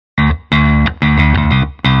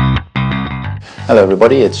Hello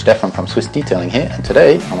everybody, it's Stephan from Swiss Detailing here, and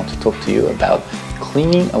today I want to talk to you about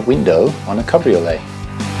cleaning a window on a cabriolet.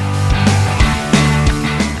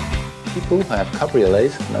 People who have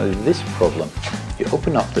cabriolets know this problem. You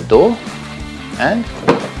open up the door and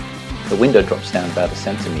the window drops down about 1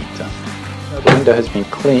 centimeter. When the window has been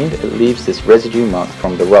cleaned, it leaves this residue mark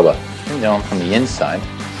from the rubber. Clean it on from the inside,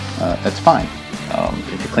 that's fine.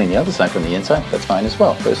 If you clean the other side from the inside, that's fine as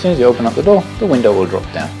well. But as soon as you open up the door, the window will drop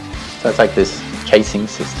down. So it's like this chasing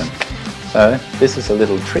system. So this is a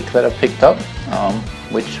little trick that I've picked up,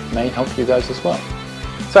 which may help you guys as well.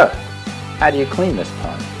 So, how do you clean this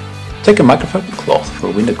part? Take a microfiber cloth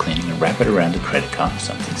for window cleaning and wrap it around a credit card or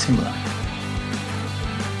something similar.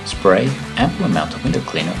 Spray ample amount of window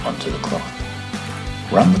cleaner onto the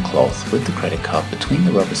cloth. Run the cloth with the credit card between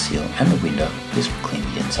the rubber seal and the window. This will clean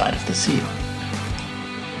the inside of the seal.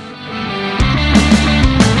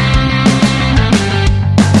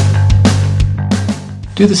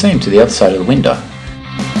 Do the same to the other side of the window.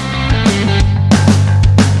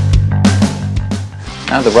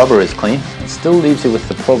 Now the rubber is clean, it still leaves you with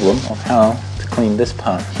the problem of how to clean this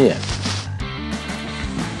part here.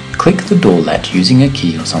 Click the door latch using a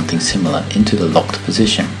key or something similar into the locked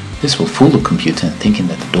position. This will fool the computer thinking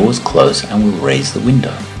that the door is closed and will raise the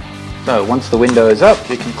window. So once the window is up,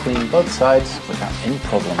 you can clean both sides without any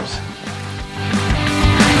problems.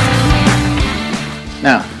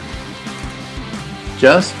 Now,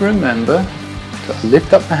 just remember to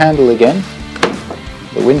lift up the handle again.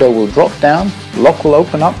 The window will drop down, the lock will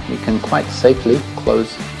open up, you can quite safely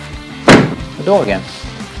close the door again.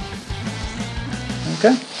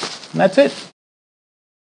 Okay, and that's it.